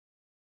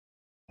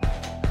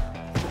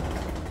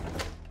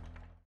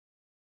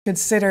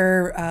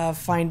Consider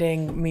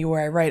finding me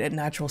where I write at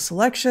Natural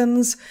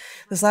Selections.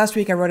 This last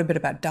week I wrote a bit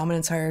about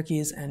dominance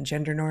hierarchies and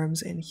gender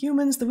norms in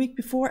humans. The week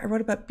before I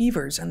wrote about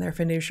beavers and their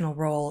foundational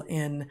role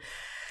in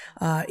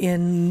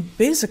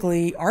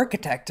basically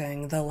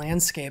architecting the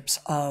landscapes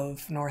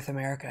of North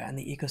America and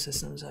the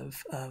ecosystems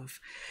of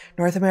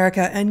North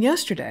America. And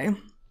yesterday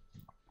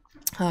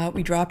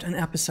we dropped an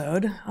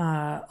episode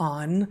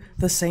on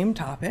the same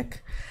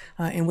topic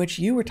in which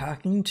you were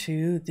talking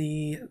to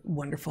the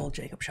wonderful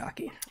Jacob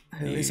Shockey,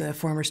 who is a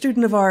former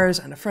student of ours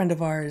and a friend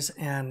of ours,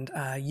 and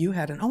you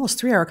had an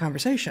almost 3-hour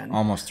conversation.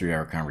 Almost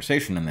 3-hour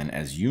conversation, and then,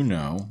 as you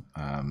know,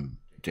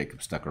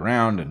 Jacob stuck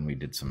around and we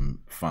did some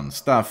fun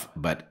stuff,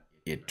 but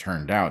it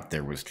turned out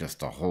there was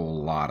just a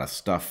whole lot of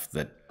stuff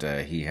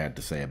that he had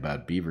to say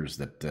about beavers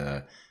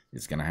that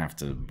is going to have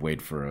to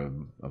wait for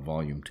a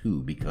volume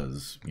 2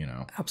 because, you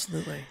know,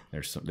 absolutely,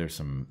 there's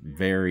some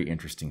very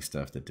interesting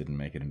stuff that didn't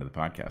make it into the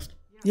podcast.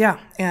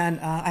 Yeah, and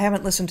I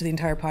haven't listened to the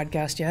entire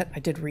podcast yet. I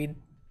did read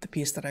the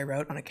piece that I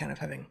wrote on account of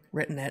having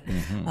written it,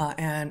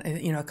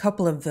 and you know, a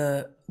couple of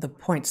the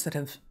points that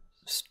have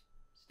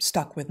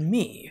stuck with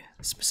me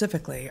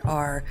specifically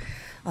are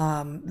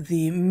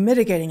the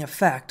mitigating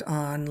effect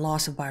on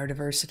loss of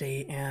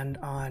biodiversity and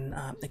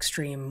on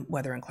extreme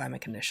weather and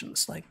climate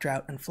conditions like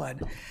drought and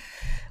flood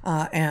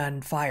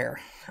and fire,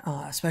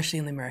 especially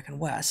in the American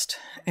West.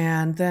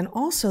 And then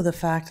also the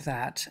fact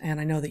that,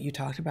 and I know that you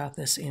talked about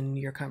this in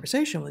your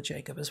conversation with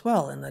Jacob as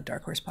well in the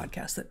DarkHorse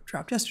podcast that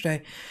dropped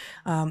yesterday,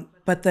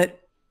 but that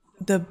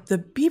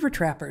the beaver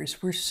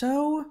trappers were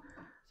so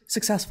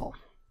successful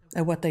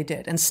at what they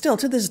did, and still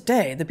to this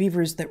day, the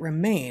beavers that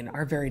remain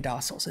are very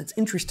docile. So it's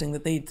interesting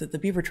that the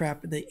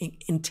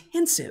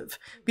intensive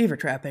beaver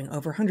trapping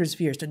over hundreds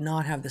of years did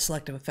not have the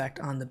selective effect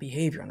on the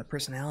behavior, on the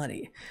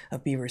personality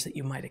of beavers that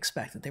you might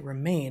expect. That they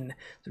remain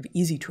sort of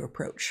easy to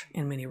approach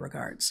in many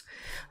regards,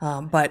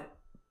 but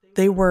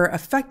they were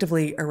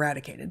effectively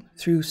eradicated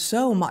through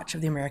so much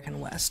of the American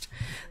West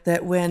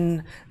that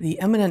when the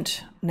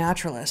eminent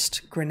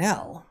naturalist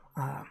Grinnell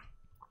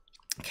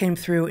came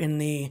through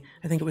in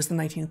I think it was the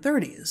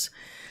 1930s,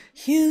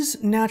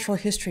 his natural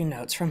history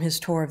notes from his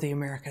tour of the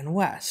American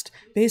West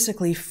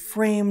basically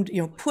framed,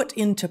 put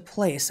into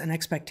place an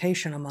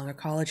expectation among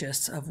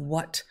ecologists of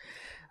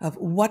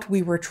what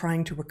we were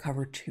trying to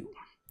recover to,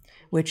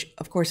 which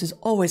of course is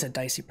always a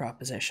dicey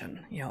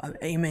proposition,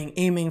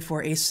 aiming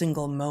for a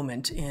single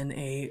moment in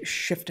a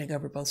shifting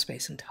over both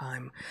space and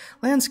time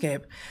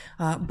landscape.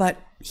 But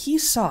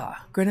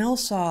Grinnell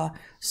saw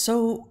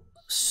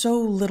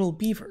so little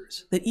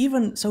beavers, that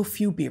even so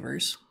few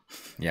beavers,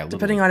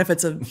 depending on if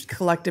it's a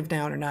collective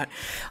noun or not,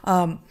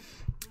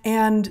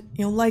 and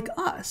like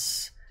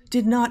us,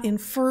 did not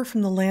infer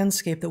from the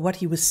landscape that what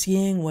he was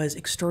seeing was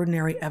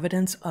extraordinary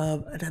evidence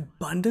of an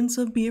abundance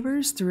of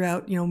beavers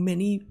throughout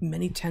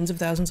many tens of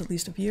thousands at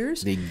least of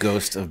years. The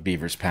ghost of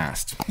beavers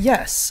past.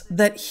 Yes,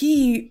 that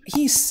he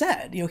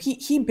said,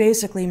 he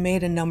basically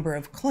made a number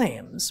of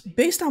claims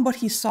based on what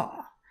he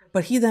saw.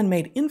 But he then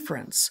made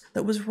inference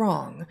that was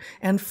wrong.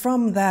 And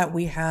from that,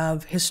 we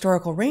have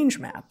historical range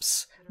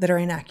maps that are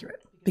inaccurate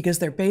because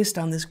they're based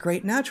on this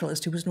great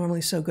naturalist who was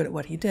normally so good at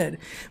what he did.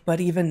 But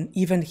even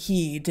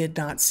he did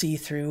not see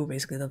through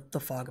basically the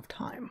fog of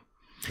time.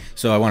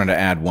 So I wanted to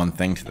add one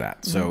thing to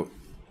that. So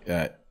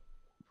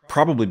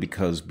probably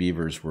because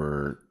beavers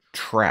were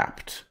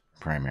trapped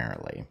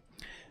primarily,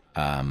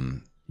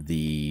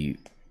 the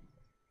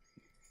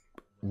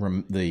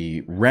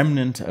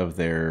remnant of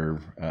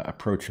their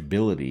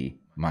approachability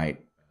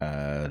might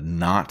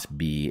not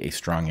be a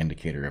strong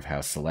indicator of how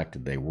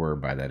selected they were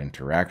by that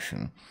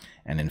interaction.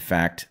 And in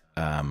fact,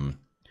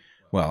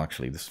 well,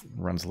 actually, this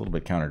runs a little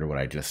bit counter to what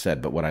I just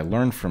said, but what I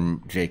learned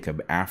from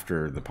Jacob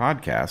after the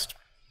podcast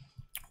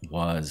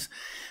was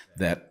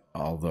that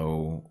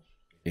although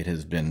it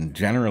has been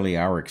generally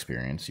our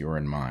experience, your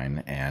and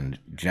mine, and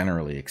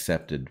generally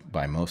accepted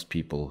by most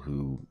people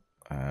who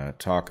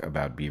talk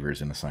about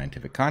beavers in a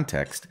scientific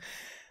context,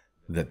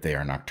 that they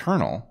are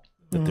nocturnal,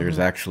 that there's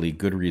actually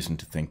good reason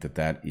to think that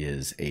that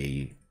is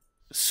a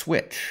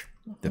switch,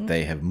 that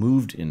they have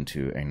moved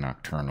into a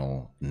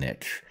nocturnal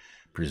niche,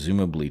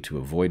 presumably to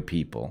avoid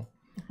people,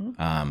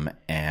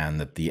 and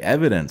that the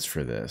evidence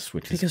for this,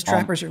 which because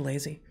trappers are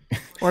lazy,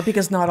 or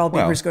because not all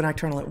beavers go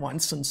nocturnal at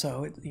once, and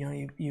so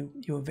you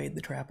evade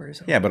the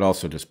trappers. Yeah, but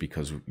also just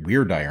because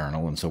we're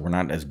diurnal, and so we're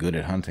not as good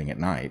at hunting at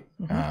night.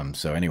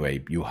 So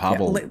anyway, you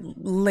hobble.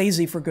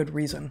 Lazy for good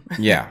reason.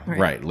 Yeah,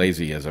 right.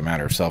 Lazy as a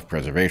matter of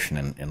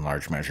self-preservation in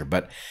large measure,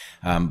 but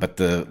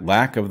the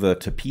lack of the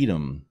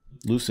tapetum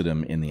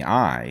lucidum in the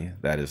eye,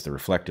 that is the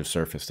reflective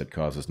surface that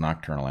causes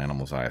nocturnal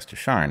animals' eyes to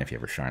shine. If you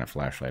ever shine a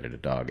flashlight at a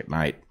dog at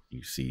night,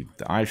 you see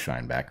the eyes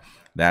shine back.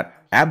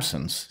 That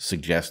absence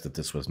suggests that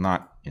this was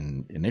not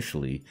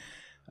initially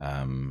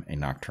a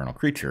nocturnal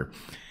creature.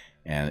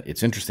 And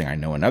it's interesting, I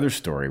know another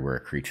story where a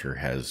creature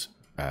has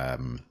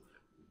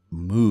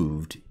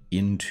moved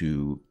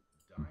into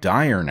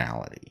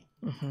diurnality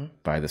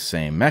by the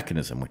same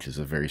mechanism, which is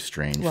a very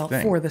strange thing.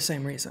 Well, for the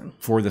same reason.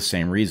 For the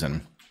same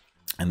reason.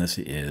 And this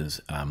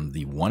is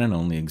the one and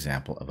only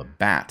example of a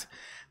bat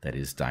that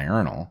is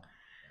diurnal.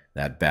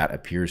 That bat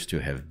appears to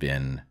have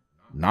been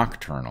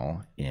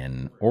nocturnal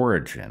in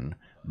origin,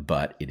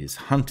 but it is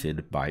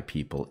hunted by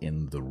people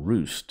in the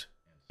roost.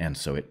 And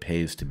so it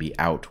pays to be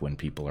out when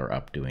people are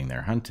up doing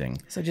their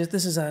hunting. So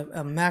this is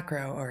a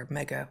macro or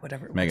mega,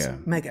 whatever. Mega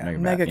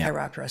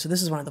Chiroptera. So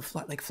this is one of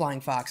the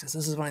flying foxes.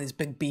 This is one of these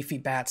big beefy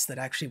bats that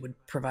actually would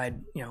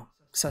provide,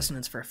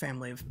 sustenance for a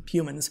family of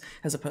humans,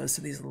 as opposed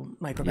to these little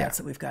microbats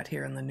that we've got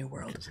here in the New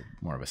World. It's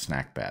more of a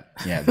snack bat.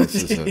 Yeah, this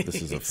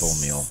is a full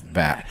meal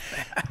bat.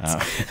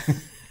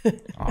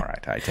 All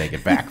right, I take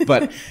it back.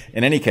 But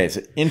in any case,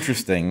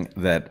 interesting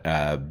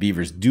that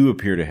beavers do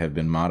appear to have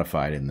been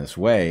modified in this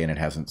way, and it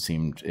hasn't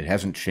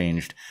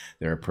changed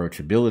their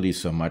approachability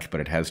so much,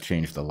 but it has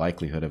changed the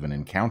likelihood of an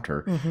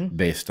encounter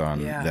based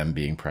on them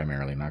being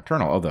primarily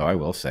nocturnal. Although I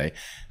will say,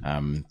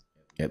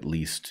 at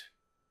least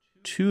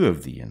 2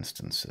 of the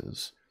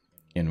instances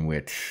in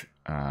which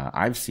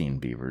I've seen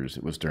beavers,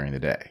 it was during the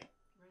day.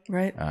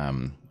 Right.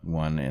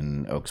 One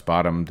in Oaks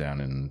Bottom down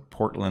in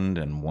Portland,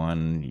 and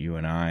one you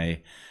and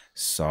I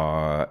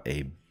saw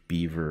a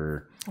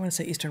beaver. I want to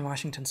say Eastern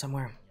Washington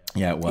somewhere.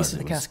 Yeah, it was. East of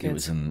the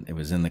Cascades. It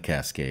was in the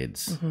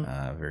Cascades.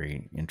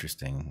 Very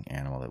interesting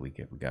animal that we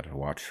got to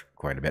watch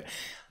quite a bit.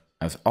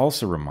 I was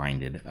also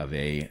reminded of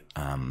a.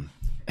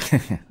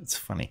 It's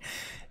funny.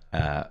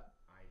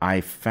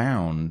 I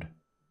found.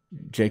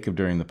 Jacob,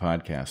 during the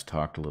podcast,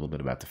 talked a little bit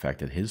about the fact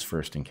that his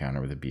first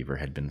encounter with a beaver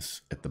had been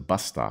at the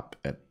bus stop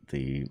at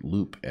the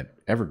loop at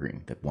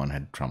Evergreen, that one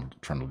had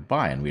trundled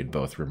by, and we had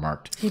both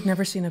remarked. He'd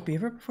never seen a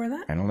beaver before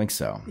that? I don't think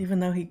so. Even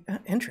though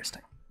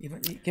interesting.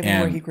 Given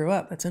where he grew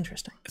up, that's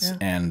interesting. Yeah.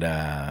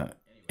 And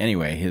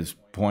anyway, his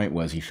point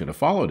was he should have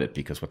followed it,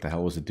 because what the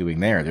hell was it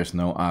doing there? There's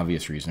no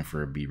obvious reason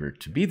for a beaver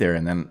to be there.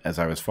 And then as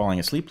I was falling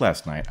asleep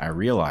last night, I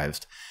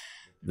realized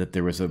that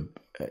there was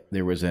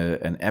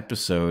an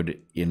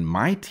episode in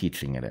my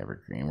teaching at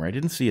Evergreen where I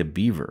didn't see a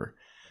beaver,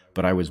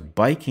 but I was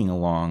biking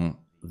along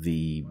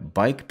the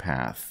bike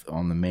path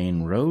on the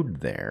main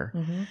road there,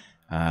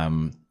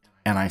 and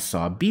I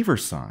saw a beaver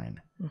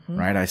sign.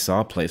 Right, I saw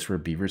a place where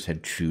beavers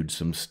had chewed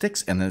some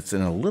sticks, and it's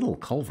in a little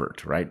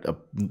culvert. Right,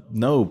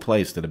 no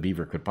place that a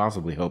beaver could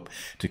possibly hope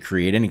to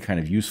create any kind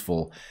of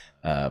useful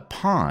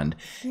pond.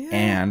 Yeah.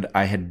 And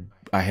I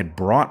had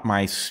brought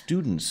my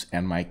students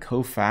and my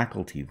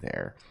co-faculty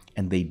there,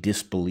 and they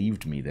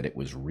disbelieved me that it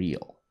was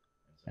real.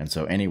 And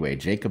so anyway,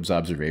 Jacob's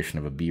observation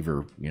of a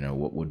beaver,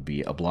 what would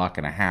be a block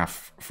and a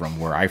half from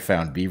where I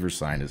found beaver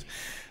sign is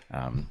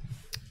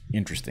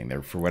interesting.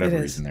 They're, for whatever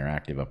reason, they're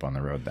active up on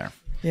the road there.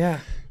 Yeah.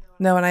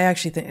 No, and I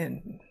actually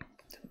think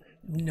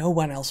no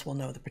one else will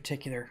know the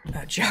particular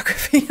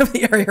geography of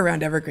the area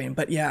around Evergreen.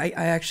 But yeah, I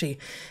actually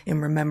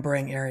am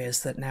remembering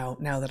areas that now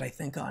that I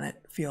think on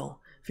it feel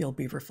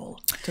beaverful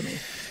to me.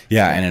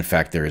 Yeah, and in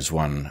fact, there is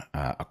one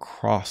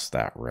across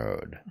that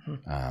road.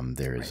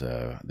 There is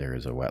a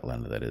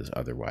wetland that is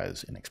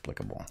otherwise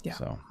inexplicable. Yeah,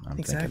 so I'm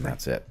thinking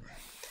that's it.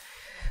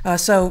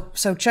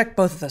 So check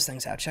both of those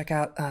things out. Check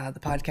out the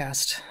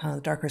podcast,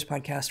 the DarkHorse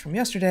podcast from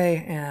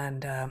yesterday,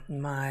 and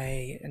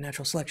my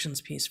natural selections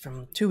piece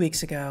from 2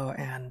 weeks ago.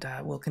 And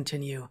we'll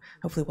continue.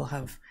 Hopefully, we'll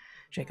have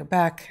Jacob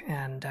back,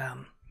 and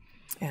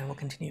we'll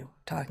continue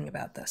talking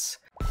about this.